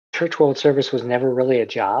church world service was never really a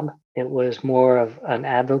job. It was more of an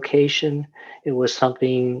avocation. It was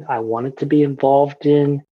something I wanted to be involved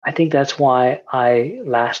in. I think that's why I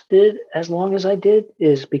lasted as long as I did,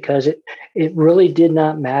 is because it really did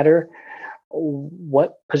not matter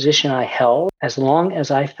what position I held, as long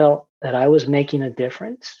as I felt that I was making a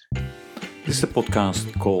difference. This is a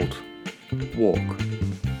podcast called Walk,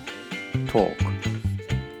 Talk,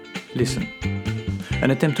 Listen. An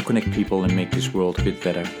attempt to connect people and make this world a bit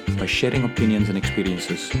better by sharing opinions and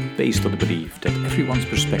experiences based on the belief that everyone's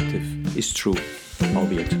perspective is true,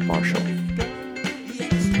 albeit partial.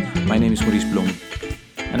 My name is Maurice Blom,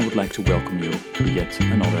 and I would like to welcome you to yet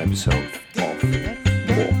another episode of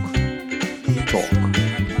Walk, Talk,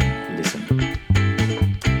 Listen.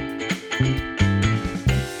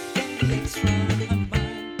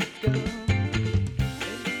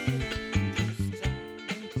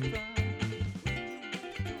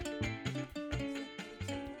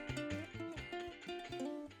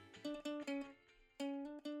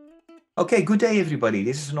 Okay, good day, everybody.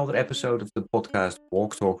 This is another episode of the podcast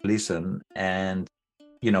Walk, Talk, Listen. And,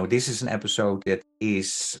 this is an episode that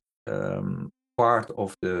is part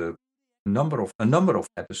of a number of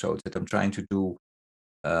episodes that I'm trying to do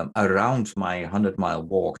around my 100-mile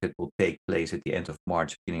walk that will take place at the end of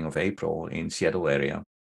March, beginning of April in Seattle area.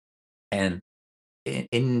 And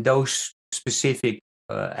in those specific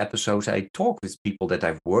episodes, I talk with people that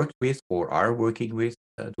I've worked with or are working with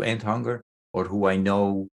to end hunger, or who I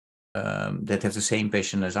know that have the same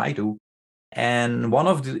passion as I do. And one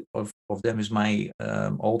of them is my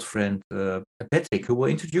old friend Patrick, who will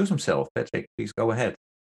introduce himself. Patrick, please go ahead.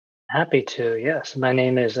 Happy to, yes. My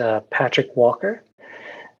name is Patrick Walker,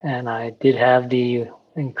 and I did have the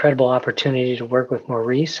incredible opportunity to work with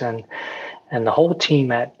Maurice and the whole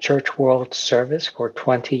team at Church World Service for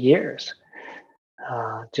 20 years,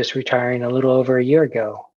 just retiring a little over a year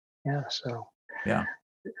ago. Yeah, so. Yeah.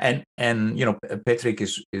 And Patrick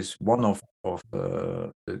is one of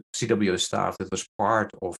the CWS staff that was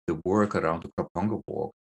part of the work around the Crop Hunger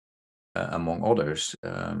Walk, among others.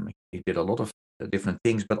 He did a lot of different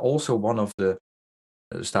things, but also one of the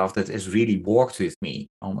staff that has really walked with me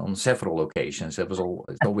on several occasions. It's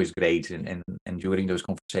always great, and during those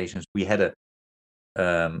conversations we had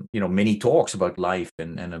many talks about life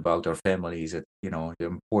and about our families, the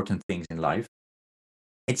important things in life.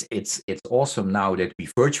 It's awesome now that we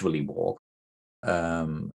virtually walk.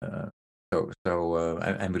 I'm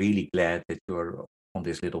really glad that you're on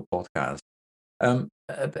this little podcast.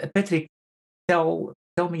 Patrick, tell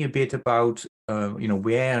me a bit about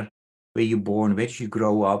where were you born, where did you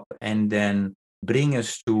grow up, and then bring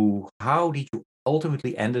us to how did you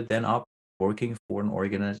ultimately ended then up working for an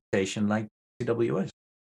organization like CWS?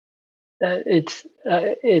 It's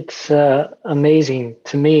amazing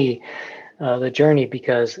to me, the journey,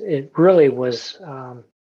 because it really was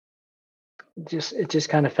it just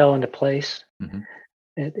kind of fell into place. Mm-hmm.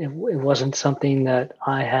 It wasn't something that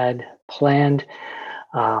I had planned,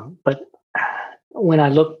 but when I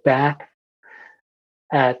look back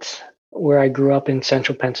at where I grew up in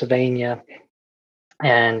central Pennsylvania,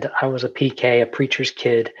 and I was a PK, a preacher's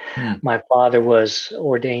kid. My father was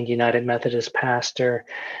ordained United Methodist pastor.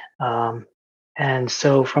 And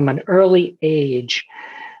so from an early age,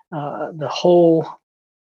 the whole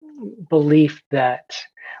belief that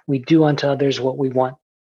we do unto others what we want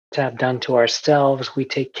to have done to ourselves, we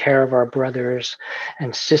take care of our brothers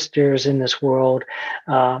and sisters in this world,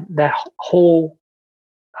 that whole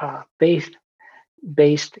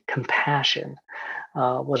faith-based compassion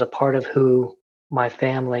was a part of who my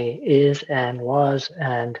family is and was,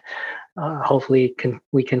 and hopefully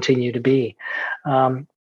we continue to be.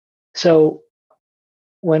 So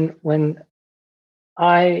when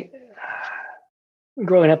I,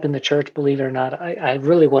 growing up in the church, believe it or not, I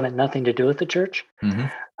really wanted nothing to do with the church. Mm-hmm.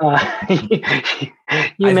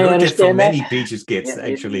 You I've may heard understand that from many that. preachers' kids,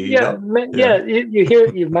 actually. You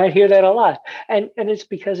might hear that a lot, and it's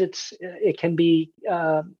because it can be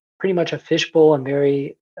pretty much a fishbowl and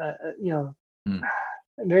very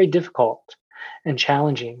very difficult and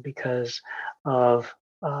challenging because of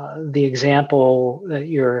the example that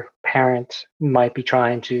your parents might be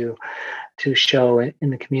trying to show in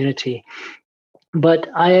the community. But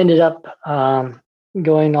I ended up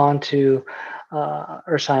going on to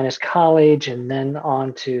Ursinus College and then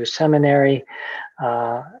on to seminary,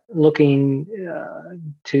 looking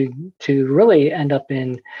to really end up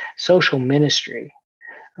in social ministry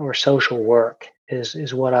or social work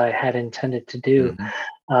is what I had intended to do.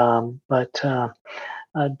 Mm-hmm. But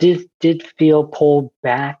did feel pulled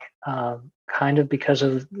back kind of because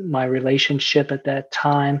of my relationship at that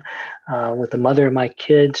time with the mother of my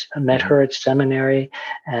kids. I met her at seminary,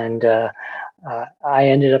 and I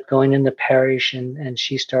ended up going in the parish, and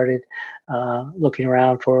she started looking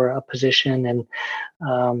around for a position,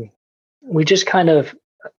 and we just kind of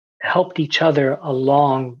helped each other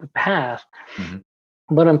along the path.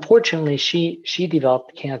 But unfortunately, she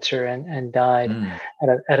developed cancer and died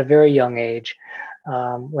at a very young age,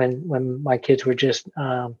 when my kids were just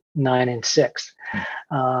 9 and 6,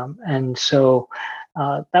 and so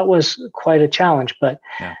that was quite a challenge. But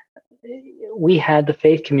we had the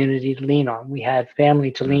faith community to lean on. We had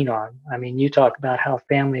family to lean on. I mean, you talk about how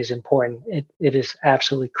family is important. It is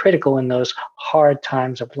absolutely critical in those hard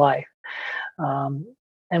times of life.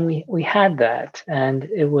 And we had that, and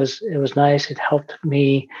it was nice. It helped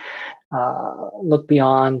me look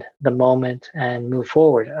beyond the moment and move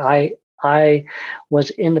forward. I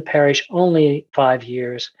was in the parish only 5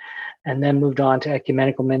 years, and then moved on to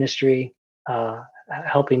ecumenical ministry,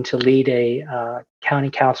 helping to lead a county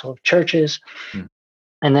council of churches.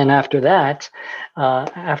 And then after that,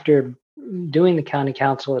 after doing the county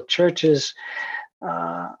council of churches,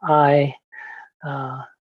 I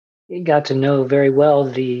got to know very well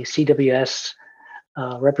the CWS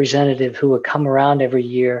representative who would come around every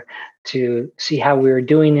year to see how we were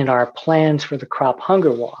doing in our plans for the Crop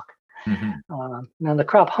Hunger Walk. Now, the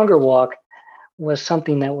Crop Hunger Walk was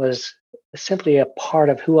something that was simply a part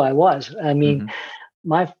of who I was. I mean,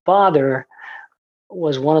 my father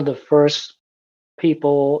was one of the first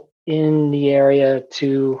people in the area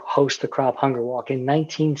to host the Crop Hunger Walk in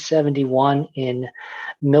 1971 in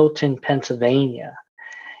Milton, Pennsylvania.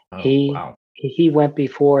 He went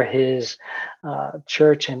before his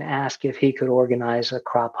church and asked if he could organize a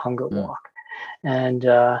Crop Hunger Walk. And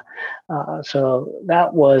so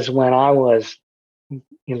that was when I was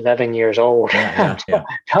 11 years old.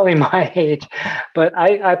 Telling my age, but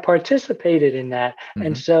I participated in that.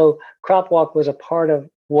 And so Crop Walk was a part of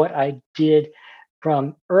what I did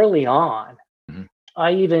from early on.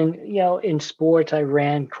 I even, in sports, I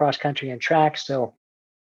ran cross country and track. So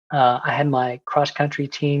I had my cross country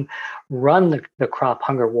team run the Crop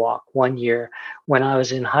Hunger Walk one year when I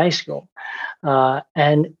was in high school.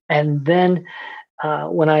 And then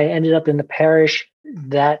when I ended up in the parish,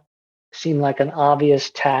 that seemed like an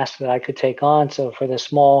obvious task that I could take on. So for the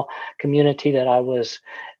small community that I was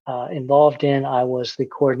involved in, I was the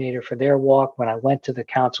coordinator for their walk. When I went to the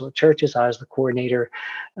Council of Churches, I was the coordinator,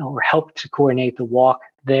 or helped to coordinate the walk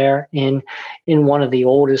there in one of the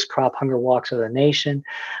oldest crop hunger walks of the nation,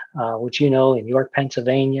 which in York,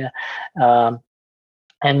 Pennsylvania.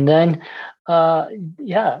 And then,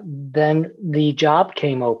 then the job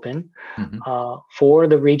came open for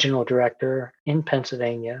the regional director in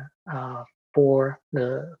Pennsylvania for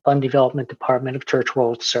the Fund Development Department of Church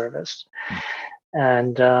World Service.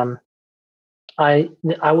 And I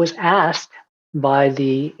was asked by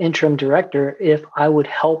the interim director if I would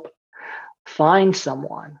help find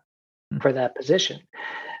someone for that position.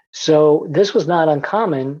 So this was not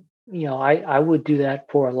uncommon. I would do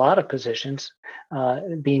that for a lot of positions,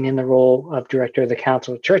 being in the role of director of the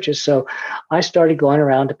Council of Churches. So I started going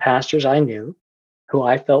around to pastors I knew who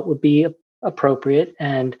I felt would be appropriate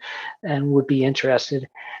and would be interested.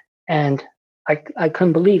 And I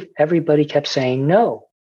couldn't believe everybody kept saying no,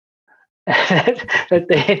 that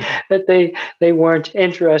they weren't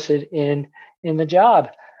interested in the job.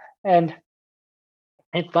 And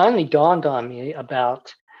it finally dawned on me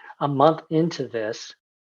about a month into this,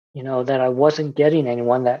 that I wasn't getting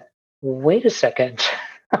anyone. That, wait a second,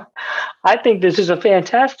 I think this is a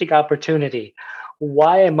fantastic opportunity.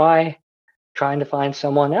 Why am I trying to find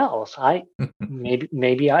someone else?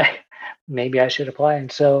 Maybe I should apply.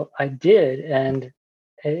 And so I did, and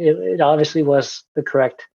it obviously was the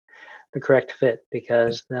correct fit,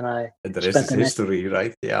 because then And the rest is history,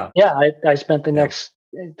 right? Yeah. Yeah, I spent the next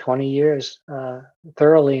 20 years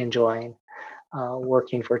thoroughly enjoying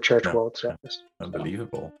working for Church World Service.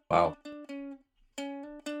 Unbelievable. Wow.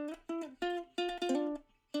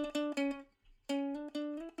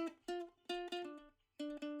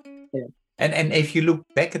 Yeah. And if you look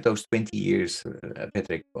back at those 20 years,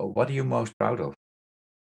 Patrick, what are you most proud of?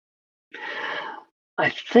 I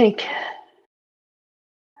think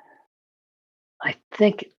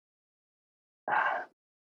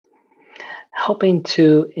helping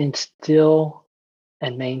to instill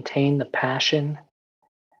and maintain the passion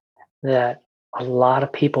that a lot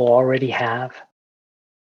of people already have.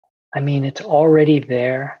 I mean, it's already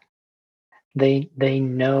there. They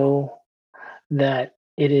know that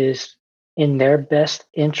it is in their best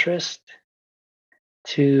interest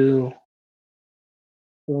to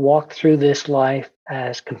walk through this life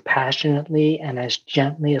as compassionately and as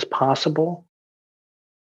gently as possible.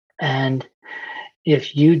 And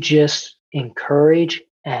if you just encourage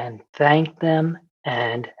and thank them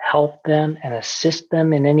and help them and assist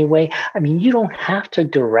them in any way, I mean, you don't have to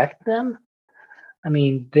direct them. I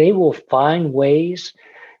mean, they will find ways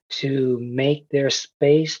to make their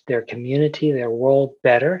space, their community, their world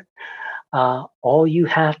better. All you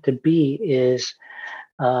have to be is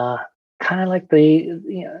uh, kind of like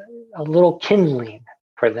a little kindling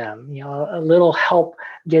for them, a little help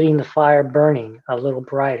getting the fire burning a little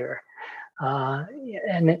brighter. Uh,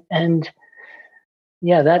 and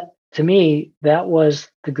yeah, that to me, that was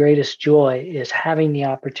the greatest joy, is having the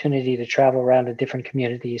opportunity to travel around to different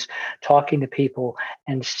communities, talking to people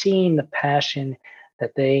and seeing the passion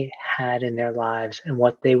that they had in their lives and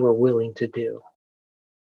what they were willing to do.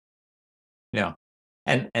 Yeah.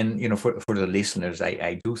 And for the listeners,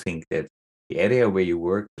 I do think that the area where you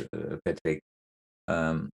work, Patrick,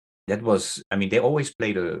 um, that was, I mean, they always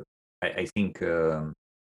played I think,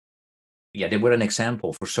 yeah, they were an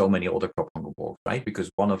example for so many other crop hunger walks, right? Because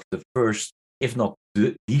one of the first, if not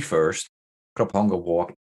the first, crop hunger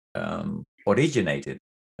walk originated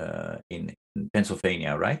in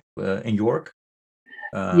Pennsylvania, right? In York,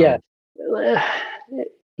 Yeah. um,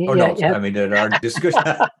 or Yeah, not? yeah. I mean, there are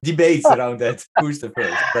debates around that. Who's the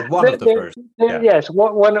first? But one of the There, first. Yeah. yes,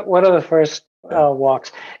 one of the first Yeah.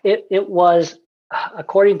 walks. It was,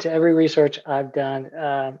 according to every research I've done,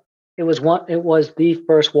 it was the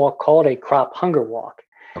first walk called a crop hunger walk.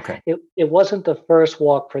 Okay. It wasn't the first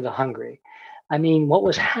walk for the hungry. I mean, what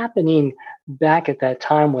was Okay. happening back at that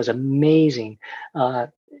time was amazing. Uh,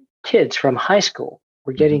 Kids from high school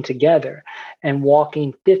were Hmm. getting together and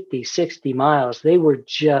walking 50, 60 miles. They were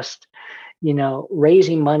just,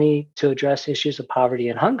 raising money to address issues of poverty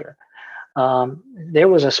and hunger. There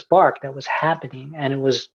was a spark that was happening, and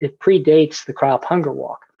it predates the crop hunger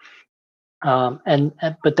walk.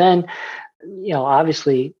 But then,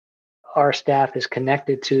 obviously, our staff is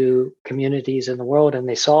connected to communities in the world, and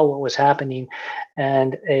they saw what was happening,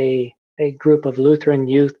 and a group of Lutheran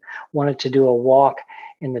youth wanted to do a walk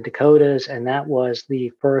in the Dakotas, and that was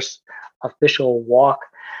the first official walk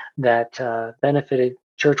that benefited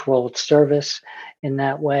Church World Service in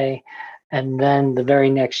that way. And then the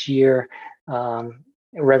very next year,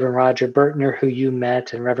 Reverend Roger Burtner, who you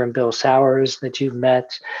met, and Reverend Bill Sowers, that you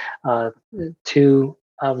met, uh, two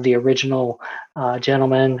of the original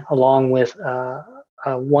gentlemen, along with a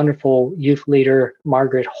wonderful youth leader,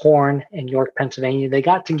 Margaret Horn, in York, Pennsylvania. They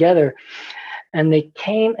got together and they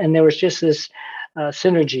came, and there was just this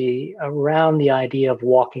synergy around the idea of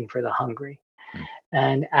walking for the hungry. Mm.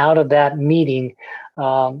 And out of that meeting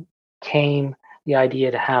came the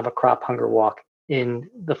idea to have a crop hunger walk in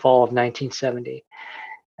the fall of 1970.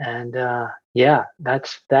 And yeah,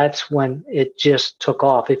 that's when it just took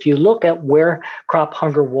off. If you look at where crop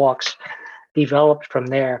hunger walks developed from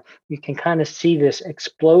there, you can kind of see this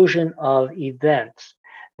explosion of events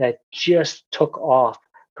that just took off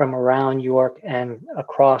from around York and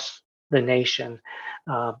across the nation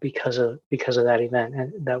because of that event,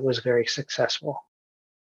 and that was very successful.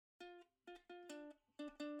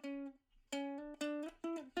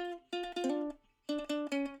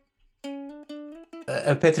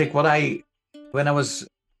 Patrick, when I was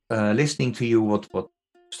listening to you, what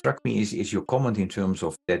struck me is your comment in terms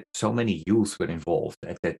of that so many youth were involved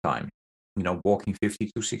at that time. Walking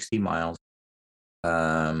 50 to 60 miles.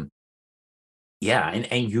 Um, yeah, and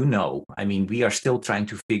I mean, we are still trying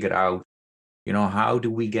to figure out, how do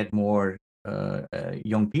we get more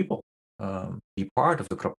young people be part of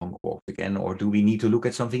the crop hunger walk again, or do we need to look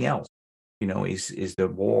at something else? Is the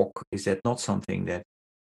walk, is that not something that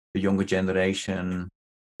the younger generation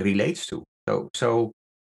relates to? So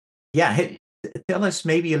yeah, tell us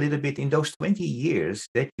maybe a little bit, in those 20 years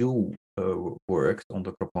that you worked on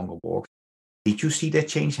the crop hunger walk, did you see that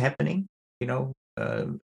change happening?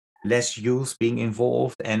 Less youth being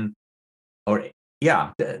involved, or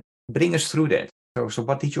yeah, bring us through that. So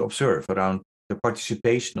what did you observe around the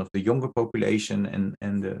participation of the younger population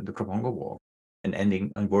and the crop hunger walk,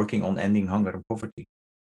 and working on ending hunger and poverty?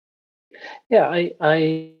 Yeah,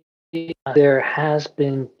 there has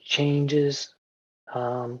been changes,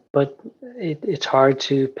 but it's hard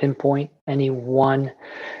to pinpoint any one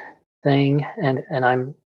thing, and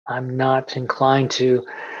I'm not inclined to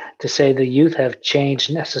say the youth have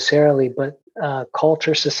changed necessarily, but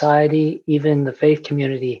culture, society, even the faith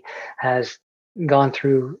community has gone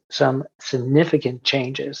through some significant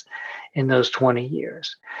changes in those 20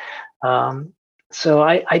 years. Um, so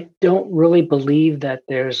I don't really believe that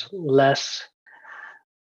there's less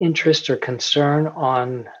interest or concern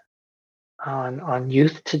on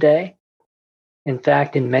youth today. In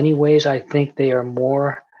fact, in many ways, I think they are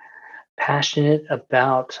more passionate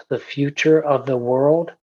about the future of the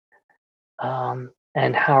world,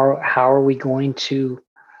 and how are we going to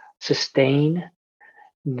sustain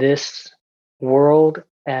this world.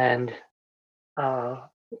 And uh,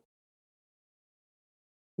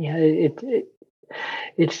 it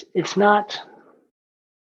it's not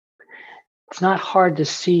hard to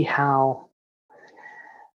see how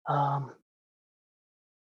um,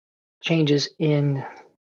 changes in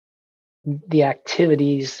the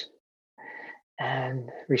activities and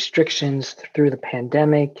restrictions through the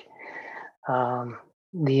pandemic, um,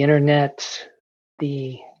 the internet,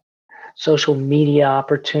 the social media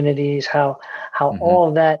opportunities, how Hmm. all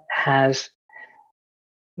of that has,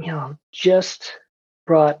 just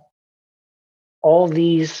brought all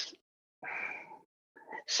these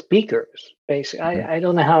speakers. Basically, Hmm. I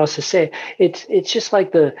don't know how else to say it. It's just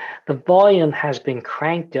like the volume has been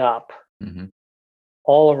cranked up Hmm.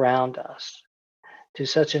 all around us to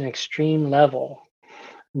such an extreme level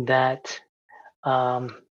that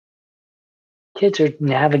um, kids are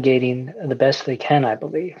navigating the best they can, I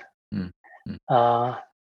believe, Mm. Mm. uh,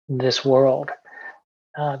 this world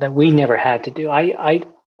that we never had to do.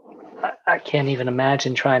 I can't even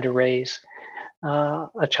imagine trying to raise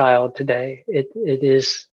a child today. It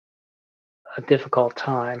is a difficult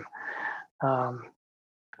time, um,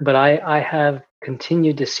 but I have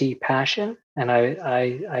continued to see passion, and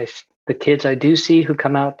the kids I do see who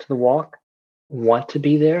come out to the walk want to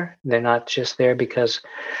be there. They're not just there because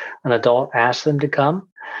an adult asked them to come.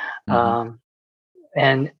 Hmm. Um,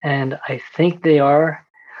 and I think they are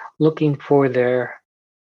looking for their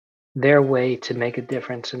way to make a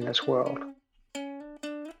difference in this world.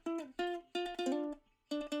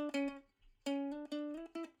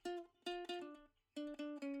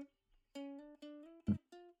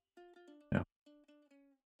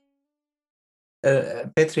 Yeah.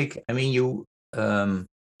 Patrick, I mean, um,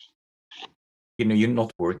 you're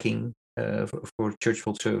not working for Church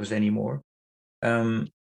World Service anymore. Um,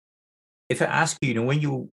 if I ask you, when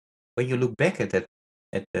you look back at that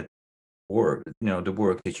work, the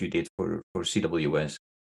work that you did for CWS,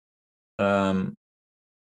 um,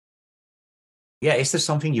 yeah, is there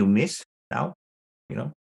something you miss now? You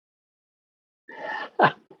know?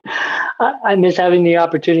 I miss having the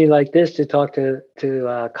opportunity like this to talk to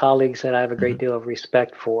colleagues that I have a Hmm. great deal of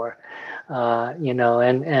respect for,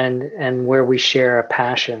 and where we share a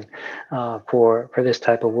passion for this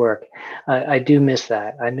type of work. I do miss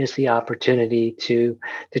that. I miss the opportunity to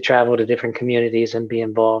travel to different communities and be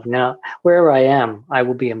involved. Now, wherever I am, I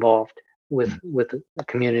will be involved with the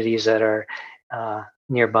communities that are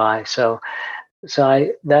nearby. So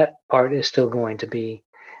that part is still going to be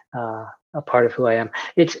a part of who I am.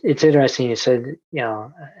 It's interesting. You said,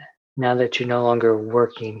 now that you're no longer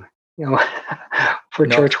working, for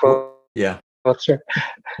Not Church for, World yeah. Service.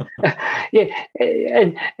 Yeah,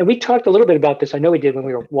 and we talked a little bit about this. I know we did when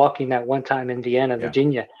we were walking that one time in Vienna, Yeah.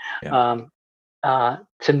 Virginia. Yeah. Um,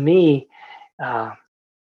 to me, uh,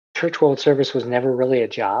 Church World Service was never really a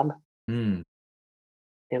job. Mm.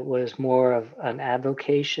 It was more of an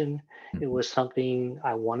avocation. It Mhm. was something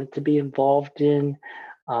I wanted to be involved in,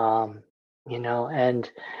 um,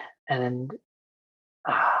 and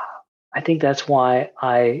uh, I think that's why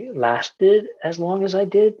I lasted as long as I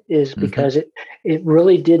did, is Mhm. because it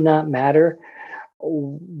really did not matter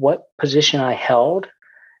what position I held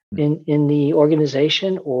Mm. in the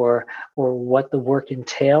organization, or what the work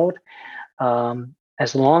entailed.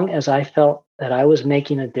 As long as I felt that I was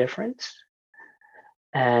making a difference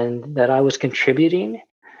and that I was contributing,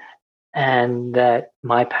 and that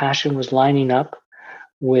my passion was lining up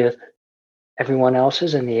with everyone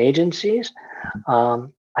else's and the agencies,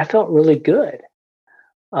 Mhm. I felt really good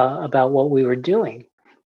about what we were doing.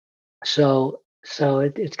 So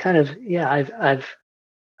it's kind of, yeah. I've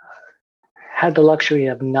had the luxury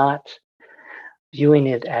of not viewing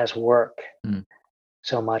it as work Mm.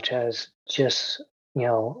 so much as just,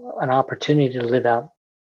 an opportunity to live out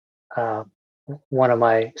uh, one of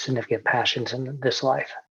my significant passions in this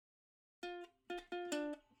life.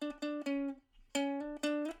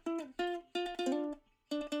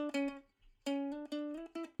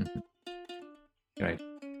 Mhm. Right.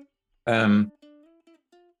 Um,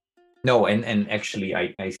 no, and actually,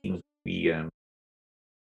 I think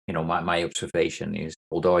my observation is,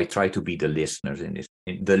 although I try to be the listener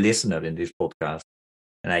in this podcast,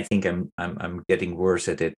 and I think I'm getting worse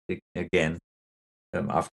at it again.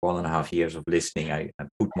 After 1.5 years of listening, I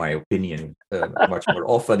put my opinion much more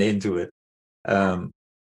often into it. Um,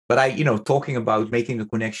 but talking about making the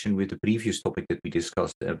connection with the previous topic that we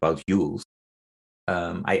discussed about youth,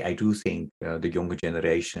 I do think the younger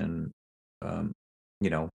generation you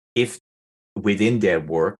know, if within their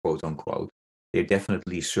work, quote unquote, they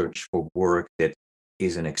definitely search for work that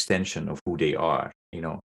is an extension of who they are.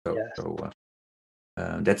 Yes.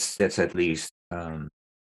 That's at least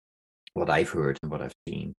what I've heard and what I've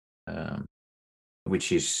seen,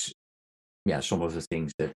 which is some of the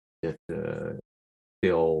things that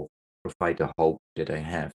still provide the hope that I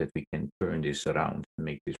have that we can turn this around and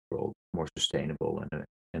make this world more sustainable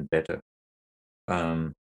and better.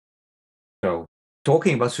 So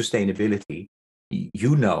talking about sustainability,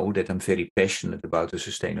 you know that I'm very passionate about the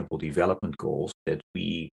Sustainable Development Goals that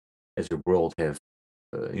we as a world have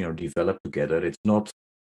developed together. It's not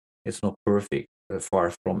perfect,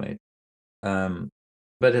 far from it.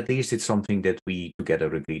 But at least it's something that we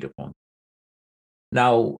together agreed upon.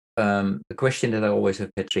 Now, the question that I always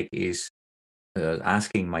have, Patrick, is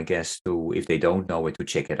asking my guests to, if they don't know it, to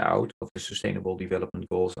check it out, what the Sustainable Development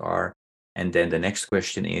Goals are. And then the next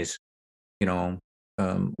question is,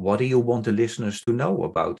 what do you want the listeners to know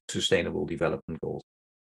about Sustainable Development Goals?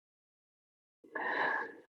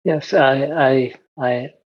 Yes, I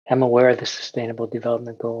am aware of the Sustainable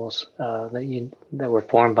Development Goals that were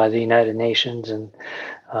formed by the United Nations, and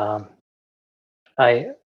I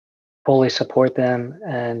fully support them,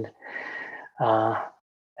 and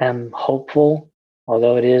am hopeful.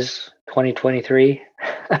 Although it is 2023,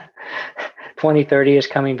 2030 is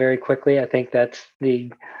coming very quickly. I think that's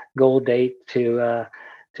the goal date to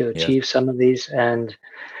Yes. achieve some of these, and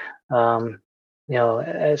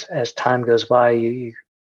as time goes by,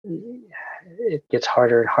 it gets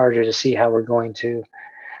harder and harder to see how we're going to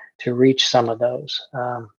reach some of those.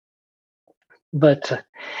 But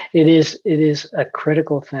it is a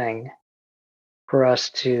critical thing for us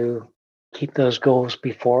to keep those goals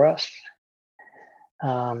before us,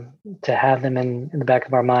 to have them in the back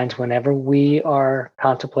of our minds whenever we are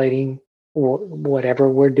contemplating whatever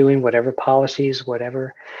we're doing, whatever policies,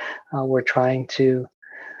 whatever we're trying to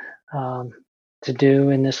do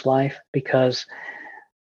in this life, because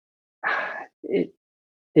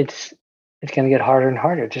it's going to get harder and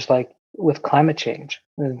harder, just like with climate change.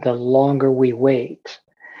 The longer we wait,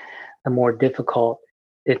 the more difficult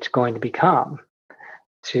it's going to become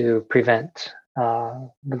to prevent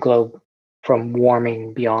the globe from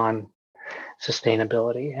warming beyond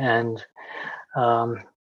sustainability. And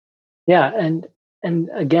and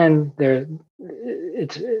again,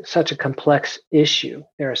 it's such a complex issue.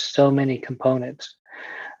 There are so many components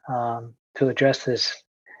to address this.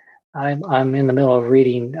 I'm in the middle of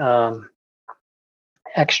reading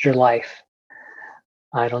Extra Life.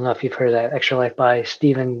 I don't know if you've heard of that, Extra Life by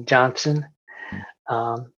Steven Johnson.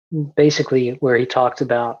 Basically, where he talks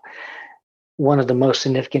about one of the most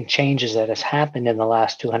significant changes that has happened in the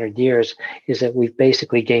last 200 years is that we've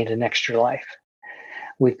basically gained an extra life.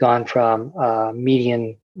 We've gone from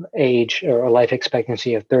median age or life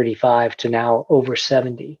expectancy of 35 to now over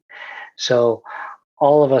 70. So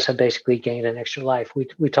all of us have basically gained an extra life.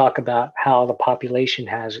 We talk about how the population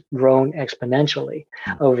has grown exponentially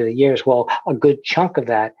over the years. Well, a good chunk of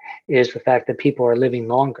that is the fact that people are living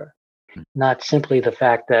longer, not simply the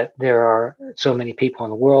fact that there are so many people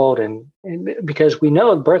in the world, and because we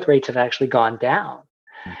know birth rates have actually gone down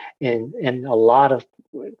in a lot of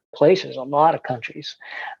places, a lot of countries.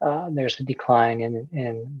 There's a decline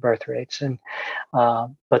in birth rates, and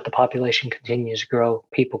but the population continues to grow.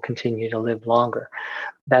 People continue to live longer.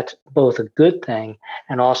 That's both a good thing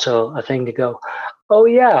and also a thing to go, oh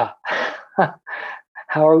yeah,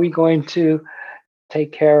 how are we going to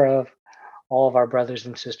take care of all of our brothers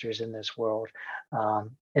and sisters in this world?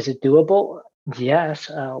 Is it doable?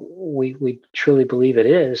 Yes, we truly believe it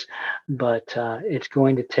is, but it's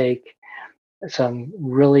going to take some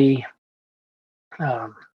really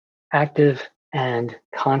active and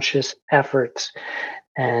conscious efforts.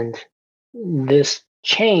 And this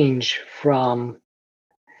change from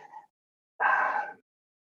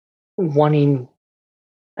wanting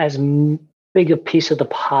as big a piece of the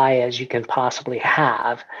pie as you can possibly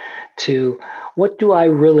have to what do I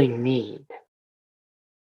really need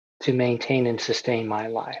to maintain and sustain my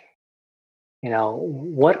life?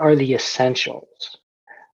 What are the essentials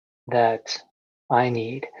that I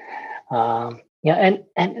need? And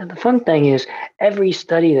the fun thing is, every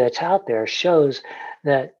study that's out there shows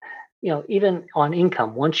that, even on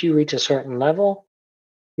income, once you reach a certain level,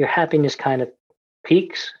 your happiness kind of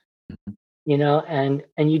peaks, and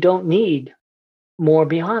you don't need more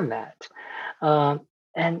beyond that.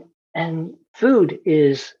 And food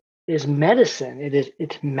is medicine.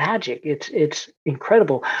 It's magic. It's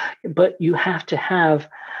incredible, but you have to have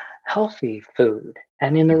healthy food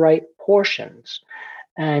and in the right portions.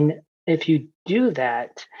 And if you do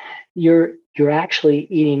that, you're actually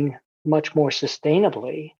eating much more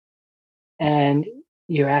sustainably, and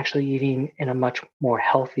you're actually eating in a much more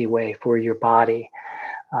healthy way for your body.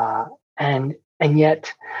 Uh, and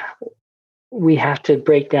yet we have to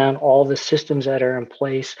break down all the systems that are in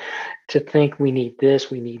place to think we need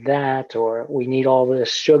this, we need that, or we need all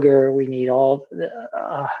this sugar, we need all.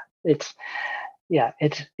 It's yeah,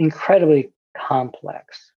 it's incredibly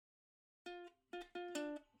complex.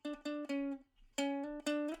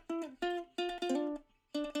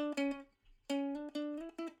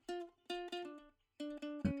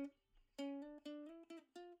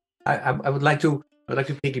 I would like to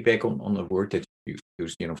piggyback on the word that you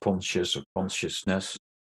used, conscious or consciousness.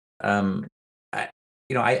 Um, I,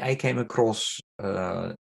 I came across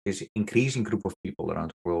this increasing group of people around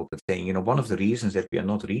the world that saying, one of the reasons that we are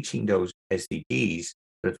not reaching those SDGs,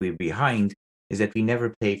 that we're behind, is that we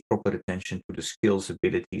never pay proper attention to the skills,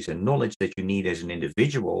 abilities, and knowledge that you need as an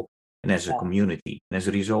individual and as a Yeah, community. And as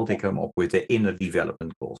a result, they come up with the inner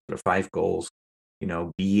development goals. There are 5 goals,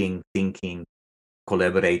 being, thinking,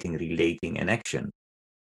 collaborating, relating, and action.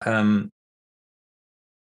 Um,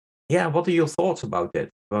 yeah, what are your thoughts about that,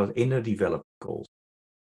 about inner development goals?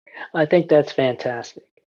 I think that's fantastic.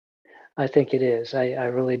 I think it is. I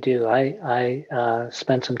really do. I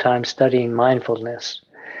spent some time studying mindfulness,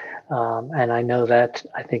 and I know that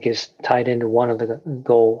I think is tied into one of the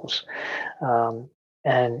goals. Um,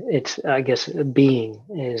 and it's, I guess, being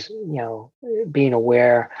is, being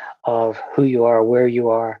aware of who you are, where you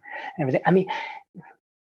are, everything. I mean,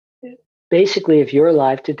 basically, if you're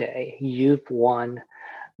alive today, you've won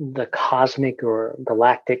the cosmic or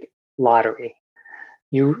galactic lottery.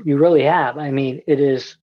 You really have. I mean, it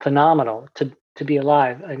is phenomenal to be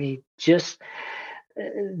alive. I mean, just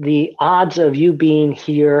the odds of you being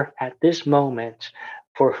here at this moment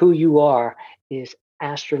for who you are is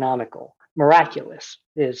astronomical. Miraculous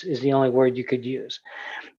is the only word you could use.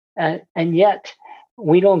 And yet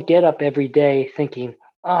we don't get up every day thinking,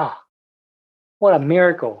 oh, what a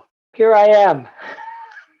miracle. Here I am.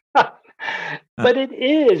 Uh, But it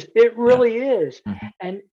is, it yeah. really is. Mhm.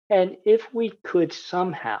 And and if we could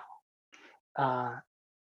somehow uh,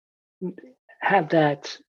 have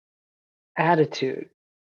that attitude,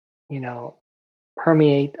 you know,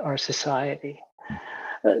 permeate our society.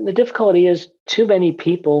 The difficulty is too many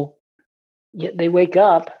people, yet they wake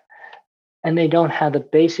up and they don't have the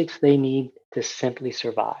basics they need to simply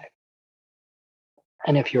survive.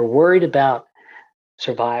 And if you're worried about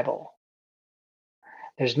survival,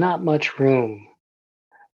 there's not much room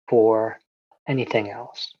for anything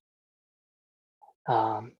else.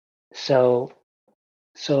 Um, so,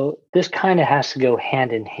 so this kind of has to go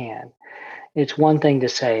hand in hand. It's one thing to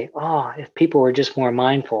say, oh, if people were just more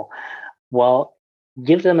mindful. Well,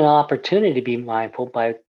 give them an opportunity to be mindful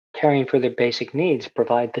by caring for their basic needs,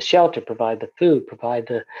 provide the shelter, provide the food, provide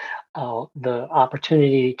the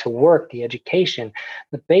opportunity to work, the education,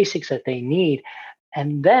 the basics that they need,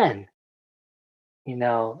 and then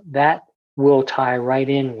that will tie right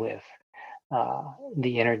in with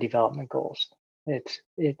the inner development goals. It's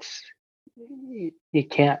you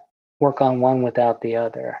can't work on one without the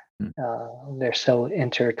other. Mm. They're so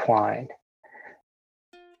intertwined.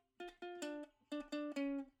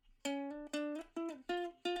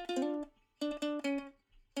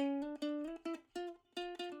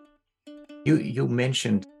 You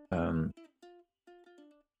mentioned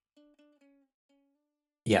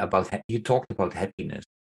about you talked about happiness.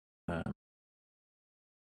 Um,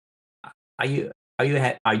 are you are you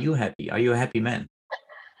happy? Are you a happy man?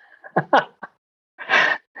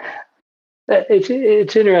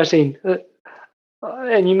 It's interesting,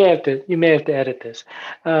 and you may have to edit this,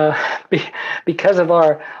 uh, because of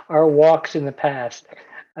our walks in the past.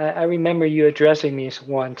 I remember you addressing me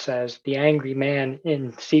once as the angry man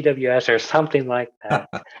in CWS or something like that.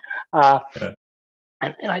 Uh, Yeah.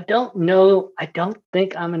 and I don't know. I don't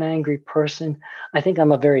think I'm an angry person. I think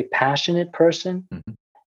I'm a very passionate person, Mhm.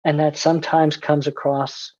 and that sometimes comes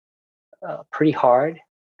across pretty hard.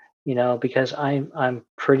 Because I'm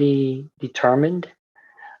pretty determined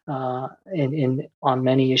in on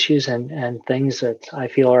many issues and things that I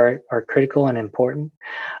feel are critical and important.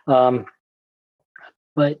 Um,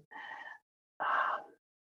 but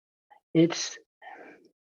it's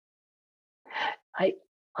I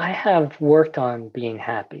I have worked on being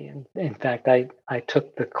happy, and in fact, I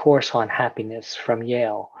took the course on happiness from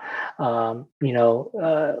Yale.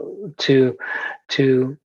 To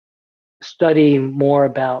to study more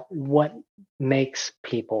about what makes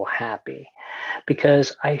people happy,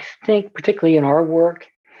 because I think particularly in our work,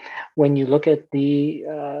 when you look at the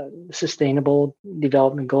sustainable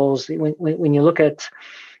development goals, when you look at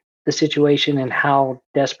the situation and how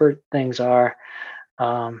desperate things are,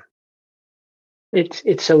 um,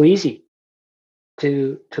 it's so easy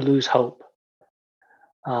to lose hope,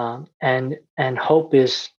 and hope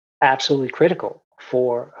is absolutely critical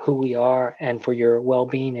for who we are and for your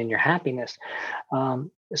well-being and your happiness.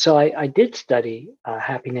 So I did study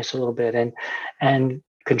happiness a little bit, and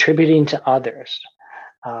contributing to others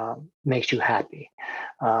makes you happy.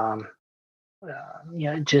 Um,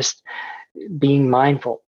 just being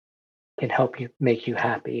mindful can help you make you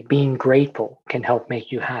happy. Being grateful can help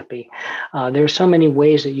make you happy. There are so many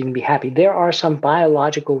ways that you can be happy. There are some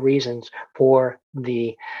biological reasons for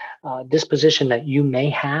the disposition that you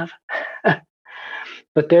may have,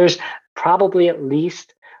 but there's probably at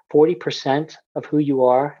least 40% of who you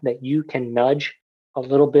are that you can nudge a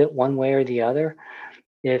little bit one way or the other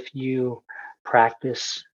if you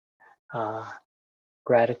practice uh,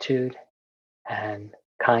 gratitude and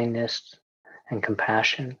kindness and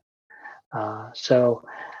compassion. So,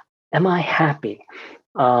 am I happy?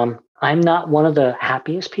 I'm not one of the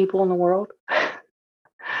happiest people in the world,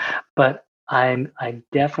 but I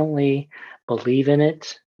definitely believe in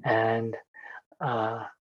it and uh,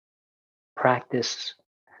 practice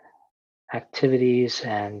activities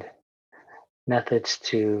and methods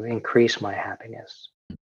to increase my happiness.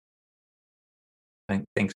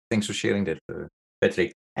 Thanks for sharing that,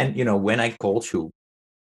 Patrick. And when I called you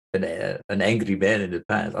an angry man in the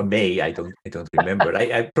past, or I don't remember.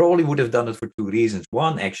 I probably would have done it for two reasons.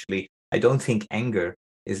 One, actually, I don't think anger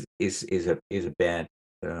is a bad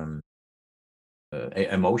um,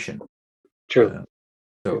 emotion. True. Uh,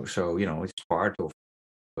 so True. so it's part of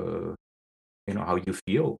uh, how you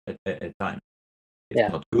feel at times. It's Yeah.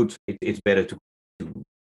 not good. It's better to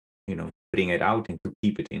bring it out and to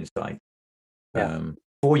keep it inside, Yeah.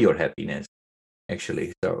 for your happiness,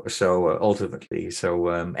 actually. So ultimately,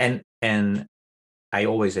 and I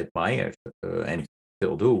always admired, and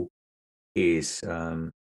still do, is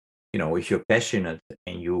if you're passionate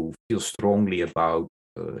and you feel strongly about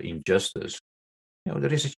injustice,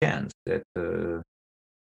 there is a chance that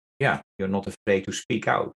yeah, you're not afraid to speak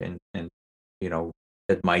out, and you know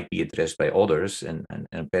that might be addressed by others, and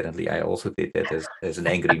apparently I also did that as an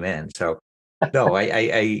angry man. So no,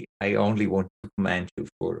 I only want to commend you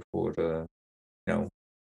for you know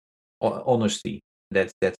honesty.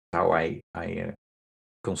 That's how I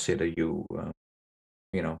consider you.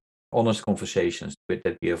 You know, honest conversations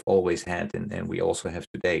that we have always had, and we also have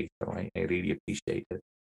today. So I really appreciate it.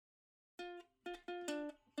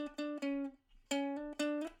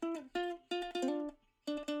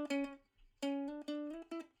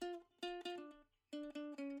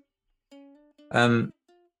 Um,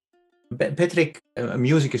 Patrick,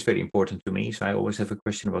 music is very important to me, so I always have a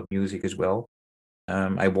question about music as well.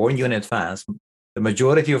 I warn you in advance. The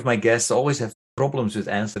majority of my guests always have problems with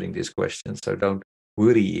answering this question, so don't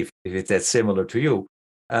worry if it's that similar to you.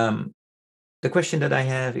 Um, the question that I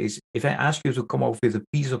have is, if I ask you to come up with a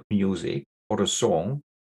piece of music or a song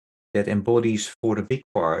that embodies for a big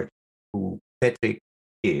part who Patrick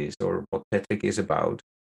is or what Patrick is about,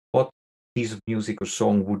 what piece of music or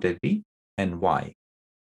song would that be and why?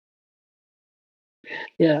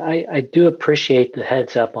 Yeah. I do appreciate the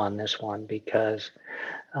heads up on this one because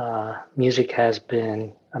music has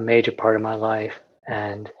been a major part of my life,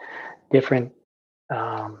 and different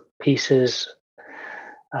pieces,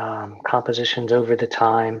 compositions over the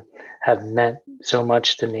time have meant so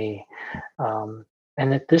much to me. And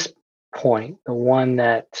at this point, the one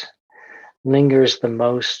that lingers the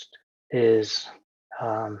most is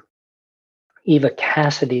um, Eva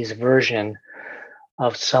Cassidy's version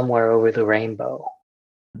of Somewhere Over the Rainbow.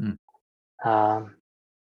 Mm, Um,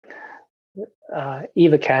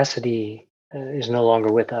 Eva Cassidy is no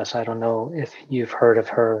longer with us. I don't know if you've heard of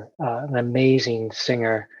her, an amazing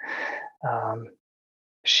singer. Um,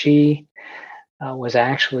 she was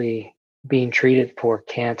actually being treated for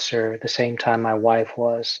cancer the same time my wife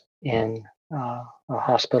was in a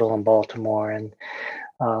hospital in Baltimore. And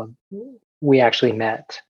uh, we actually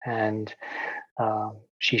met, and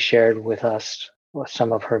she shared with us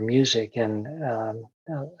some of her music, and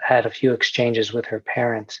had a few exchanges with her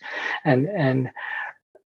parents. And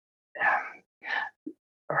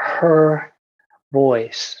her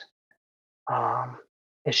voice um,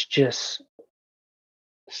 is just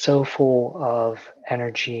so full of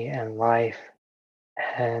energy and life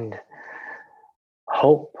and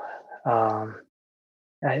hope. Um,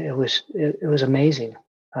 it was amazing,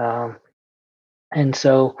 um, and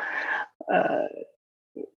so uh,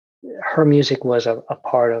 her music was a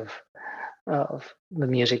part of the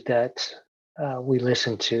music that we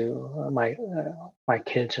listened to, my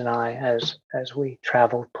kids and I, as we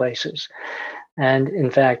traveled places. And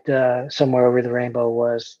in fact, "Somewhere Over the Rainbow"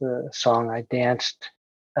 was the song I danced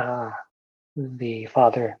uh, the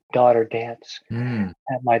father-daughter dance Mm,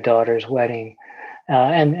 at my daughter's wedding,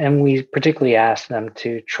 and we particularly asked them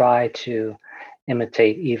to try to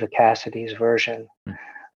imitate Eva Cassidy's version mm,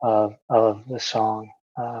 of the song,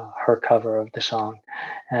 her cover of the song,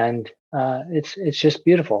 and it's just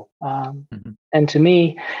beautiful. mhm. And to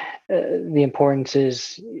me, the importance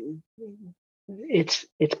is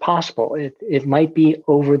it's possible. It might be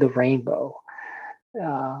over the rainbow,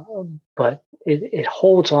 uh, but it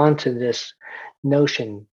holds on to this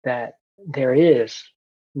notion that there is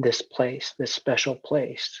this place, this special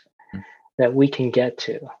place Mm. that we can get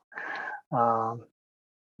to, um,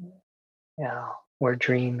 yeah, where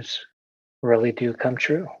dreams really do come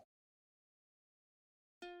true.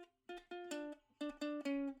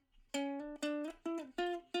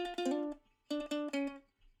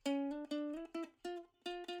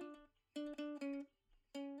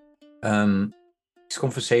 Um, these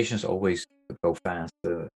conversations always go fast,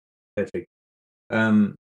 Patrick.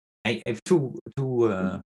 Um, I have two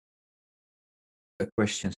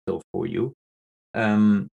questions still for you.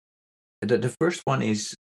 Um, the first one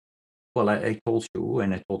is, well, I told you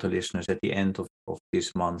and I told the listeners at the end of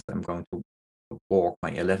this month, I'm going to walk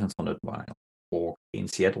my 1100 mile walk in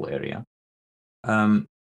Seattle area. Um,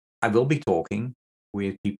 I will be talking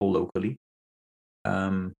with people locally.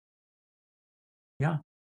 Um, yeah,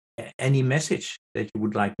 any message that you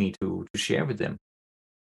would like me to share with them?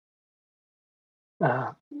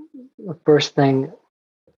 Uh, the first thing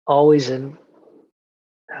always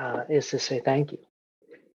is to say thank you,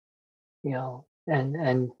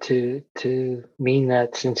 and to mean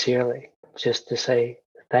that sincerely, just to say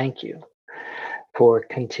thank you for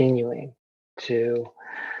continuing to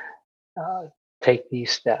uh, take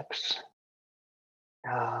these steps.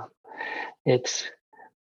 Uh, it's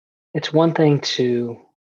it's one thing to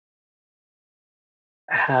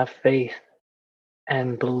have faith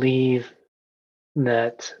and believe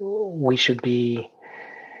that we should be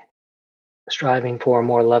striving for a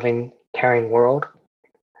more loving, caring world.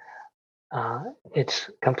 It's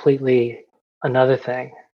completely another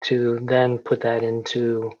thing to then put that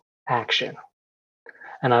into action.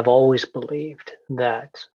 And I've always believed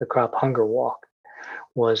that the Crop Hunger Walk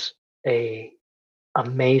was a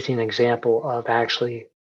amazing example of actually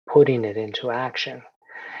putting it into action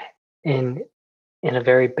in in a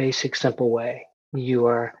very basic, simple way. You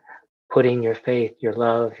are putting your faith, your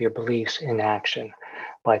love, your beliefs in action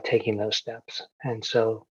by taking those steps. And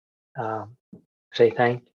so, um, say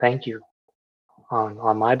thank you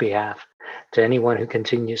on my behalf to anyone who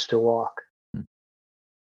continues to walk. Mm,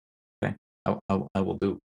 okay, I will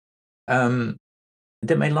do. Um,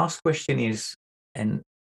 then my last question is, and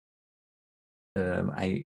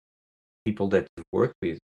I people that have worked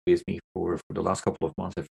with me for the last couple of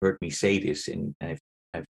months have heard me say this, and I've,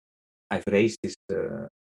 I've raised this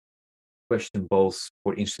question both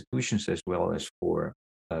for institutions as well as for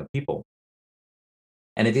people.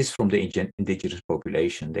 And it is from the indigenous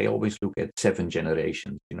population. They always look at 7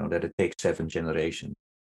 generations, that it takes 7 generations.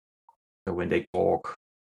 So when they talk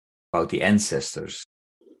about the ancestors,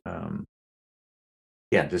 um,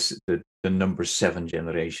 yeah, the number 7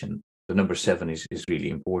 generation, the number 7 is really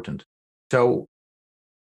important. So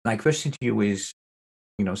my question to you is,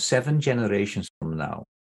 7 generations from now,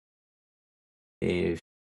 if,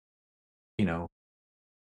 you know,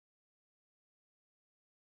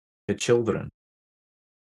 the children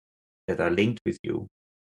that are linked with you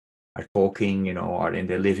are talking, are in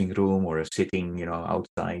their living room or are sitting,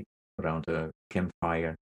 outside around a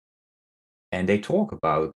campfire, and they talk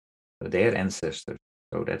about their ancestors.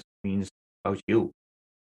 So that means about you.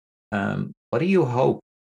 What do you hope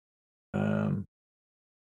um,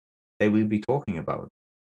 they will be talking about?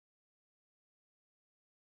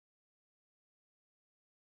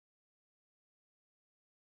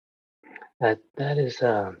 That is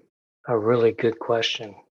a really good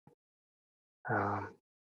question. Um,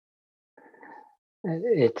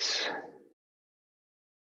 it's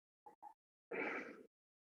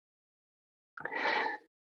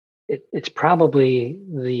it's probably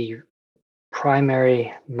the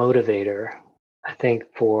primary motivator, I think,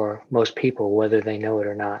 for most people, whether they know it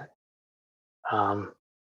or not. Um,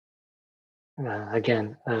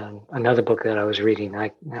 again, another book that I was reading,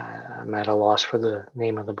 I'm at a loss for the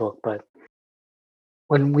name of the book, but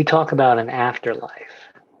when we talk about an afterlife,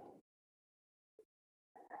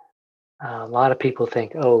 a lot of people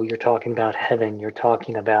think, oh, you're talking about heaven, you're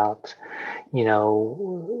talking about,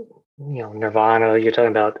 nirvana, you're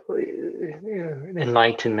talking about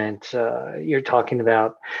enlightenment, you're talking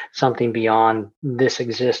about something beyond this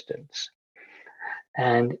existence,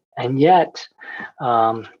 and yet,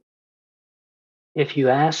 um, if you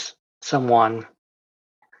ask someone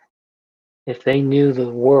if they knew the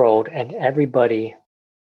world and everybody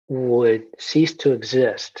would cease to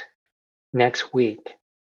exist next week,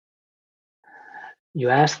 you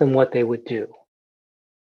ask them what they would do.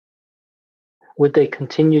 Would they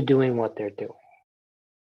continue doing what they're doing?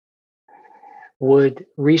 Would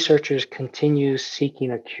researchers continue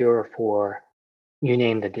seeking a cure for, you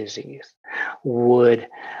name the disease? Would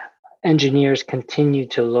engineers continue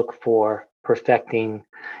to look for perfecting,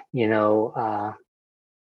 you know,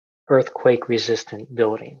 earthquake resistant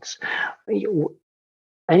buildings?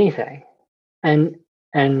 Anything. And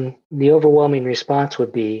the overwhelming response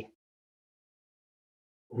would be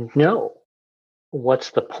no. What's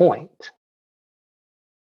the point?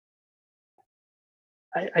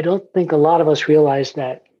 I don't think a lot of us realize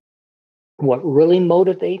that what really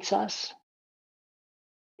motivates us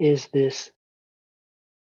is this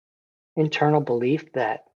internal belief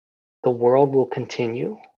that the world will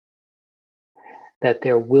continue, that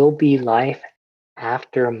there will be life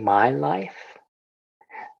after my life,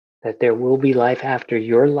 that there will be life after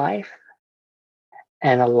your life.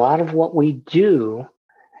 And a lot of what we do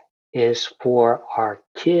is for our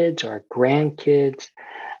kids, our grandkids,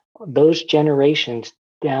 those generations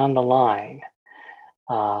down the line,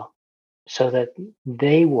 so that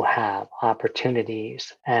they will have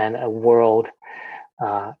opportunities and a world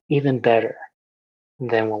even better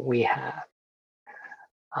than what we have.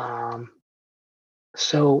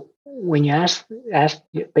 So when you ask,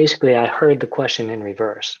 basically, I heard the question in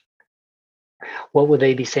reverse. What would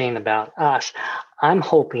they be saying about us? I'm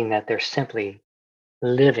hoping that they're simply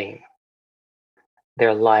living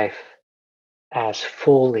their life as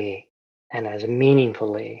fully and as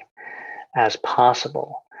meaningfully as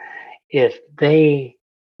possible. If they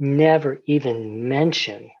never even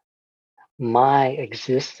mention my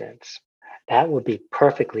existence, that would be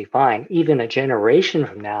perfectly fine. Even a generation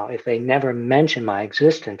from now, if they never mention my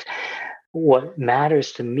existence, what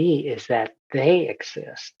matters to me is that they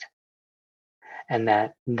exist and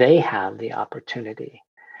that they have the opportunity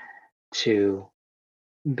to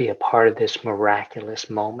be a part of this miraculous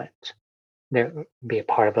moment, be a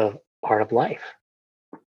part of life.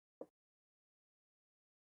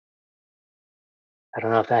 I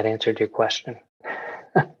don't know if that answered your question.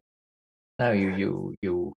 Now you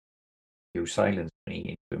silenced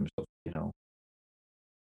me in terms of,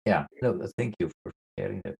 yeah. No, thank you for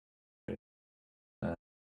sharing that. Uh,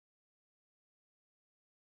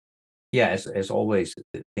 yeah, as always,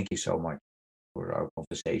 thank you so much for our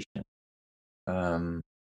conversation.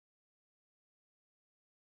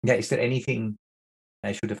 Yeah, is there anything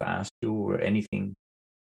I should have asked you or anything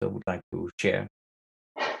that would like to share?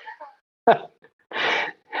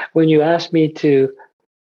 When you asked me to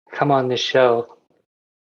come on this show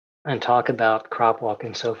and talk about crop walk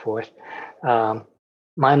and so forth,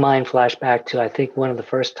 my mind flashed back to, I think, one of the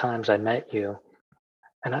first times I met you.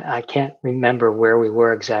 And I can't remember where we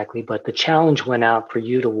were exactly, but the challenge went out for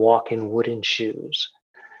you to walk in wooden shoes.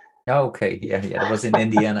 Okay, yeah, that was in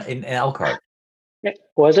Indiana, in Elkhart.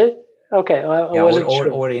 Was it? Okay, I Yeah, wasn't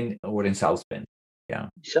sure. or in South Bend. Yeah.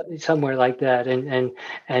 Somewhere like that, and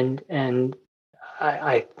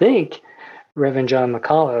I think Reverend John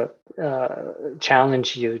McCullough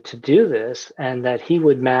challenged you to do this, and that he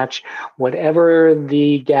would match whatever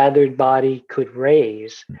the gathered body could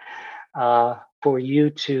raise for you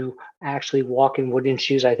to actually walk in wooden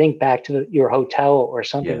shoes. I think back to your hotel or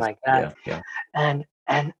something Yes. like that. Yeah. And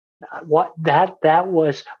what that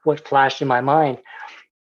was what flashed in my mind,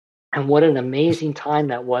 and what an amazing time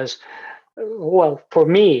that was. Well, for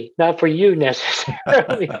me, not for you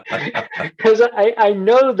necessarily, because I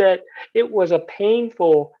know that it was a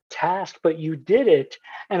painful task, but you did it.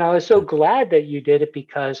 And I was so glad that you did it,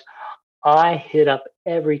 because I hit up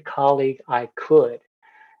every colleague I could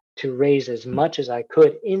to raise as much as I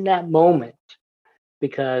could in that moment,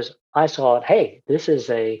 because I saw it. Hey, this is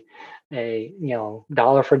a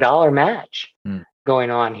dollar for dollar match Mm. going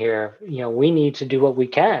on here. We need to do what we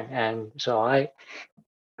can. And so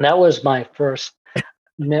that was my first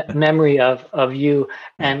memory of you.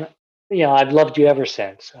 And I've loved you ever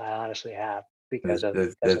since. I honestly have, because of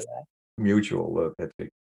That's that. mutual, Patrick.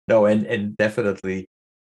 No, and definitely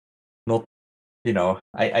not.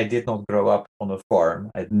 I did not grow up on a farm.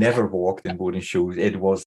 I'd never walked in wooden shoes. It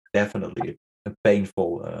was definitely a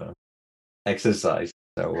painful exercise.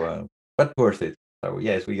 So, but worth it. So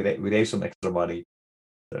yes, we raised some extra money.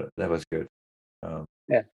 So that was good.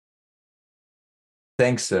 Yeah.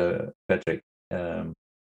 Thanks, Patrick.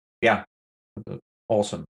 Yeah,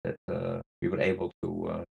 awesome that we were able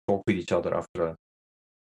to talk with each other after,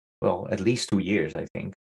 well, at least 2 years, I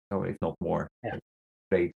think, or if not more. Yeah.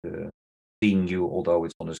 Great seeing you, although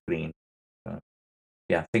it's on the screen.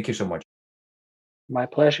 Yeah, thank you so much. My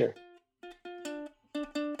pleasure.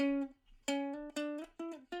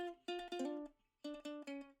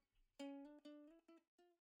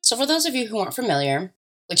 So for those of you who aren't familiar,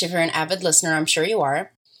 which if you're an avid listener, I'm sure you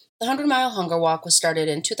are, the 100 Mile Hunger Walk was started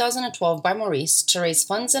in 2012 by Maurice to raise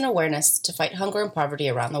funds and awareness to fight hunger and poverty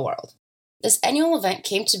around the world. This annual event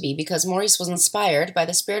came to be because Maurice was inspired by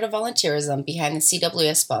the spirit of volunteerism behind the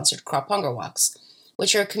CWS-sponsored Crop Hunger Walks,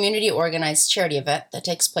 which are a community-organized charity event that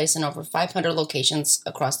takes place in over 500 locations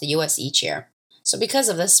across the U.S. each year. So because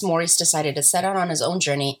of this, Maurice decided to set out on his own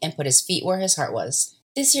journey and put his feet where his heart was.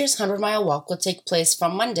 This year's 100 Mile Walk will take place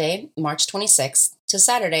from Monday, March 26th, to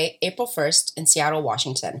Saturday, April 1st in Seattle,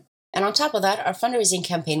 Washington. And on top of that, our fundraising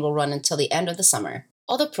campaign will run until the end of the summer.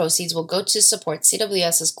 All the proceeds will go to support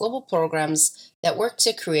CWS's global programs that work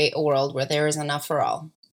to create a world where there is enough for all.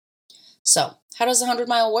 So, how does the 100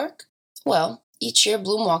 Mile work? Well, each year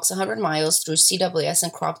Bloom walks 100 miles through CWS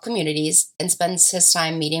and crop communities and spends his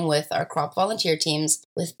time meeting with our crop volunteer teams,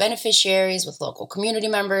 with beneficiaries, with local community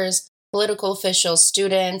members, political officials,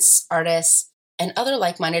 students, artists, and other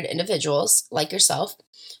like-minded individuals, like yourself,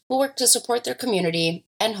 who work to support their community,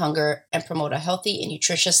 end hunger, and promote a healthy and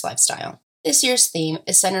nutritious lifestyle. This year's theme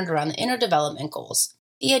is centered around the inner development goals.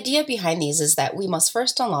 The idea behind these is that we must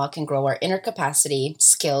first unlock and grow our inner capacity,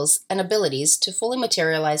 skills, and abilities to fully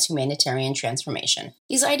materialize humanitarian transformation.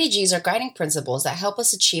 These IDGs are guiding principles that help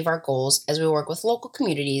us achieve our goals as we work with local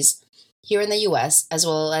communities here in the U.S., as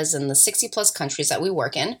well as in the 60-plus countries that we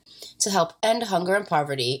work in, to help end hunger and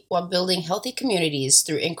poverty while building healthy communities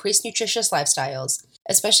through increased nutritious lifestyles,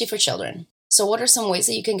 especially for children. So what are some ways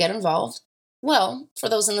that you can get involved? Well, for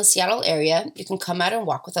those in the Seattle area, you can come out and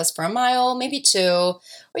walk with us for a mile, maybe 2, or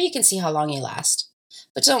you can see how long you last.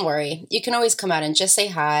 But don't worry, you can always come out and just say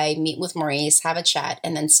hi, meet with Maurice, have a chat,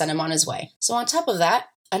 and then send him on his way. So on top of that,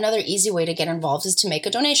 another easy way to get involved is to make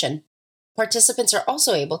a donation. Participants are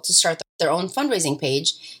also able to start their own fundraising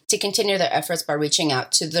page to continue their efforts by reaching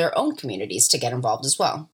out to their own communities to get involved as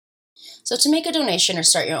well. So to make a donation or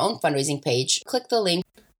start your own fundraising page, click the link.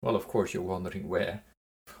 Well, of course, you're wondering where.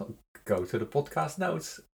 Go to the podcast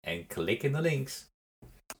notes and click in the links.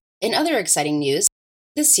 In other exciting news,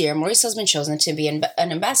 this year, Maurice has been chosen to be an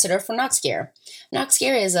ambassador for Nox Gear. Nox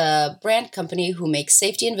Gear is a brand company who makes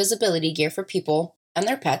safety and visibility gear for people and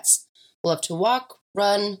their pets who love to walk,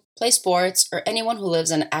 run, play sports, or anyone who lives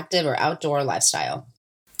an active or outdoor lifestyle.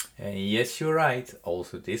 And yes, you're right.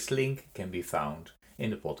 Also, this link can be found in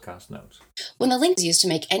the podcast notes. When the link is used to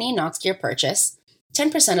make any Nox Gear purchase,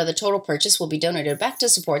 10% of the total purchase will be donated back to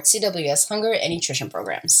support CWS hunger and nutrition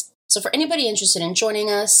programs. So for anybody interested in joining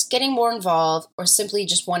us, getting more involved, or simply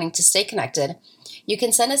just wanting to stay connected, you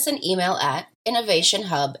can send us an email at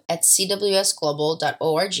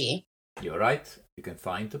innovationhub@cwsglobal.org. You're right. You can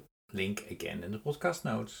find the link again in the podcast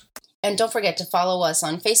notes. And don't forget to follow us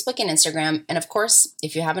on Facebook and Instagram. And of course,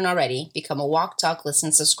 if you haven't already, become a Walk, Talk,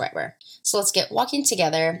 Listen subscriber. So let's get walking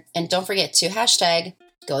together. And don't forget to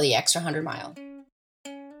 #go the extra 100 mile.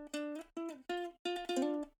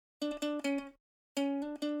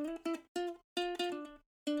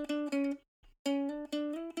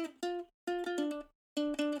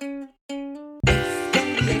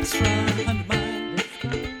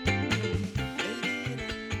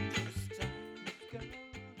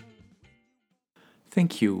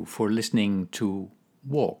 Thank you for listening to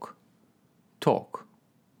Walk, Talk,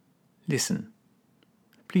 Listen.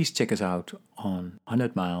 Please check us out on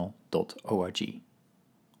 100mile.org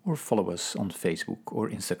or follow us on Facebook or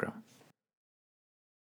Instagram.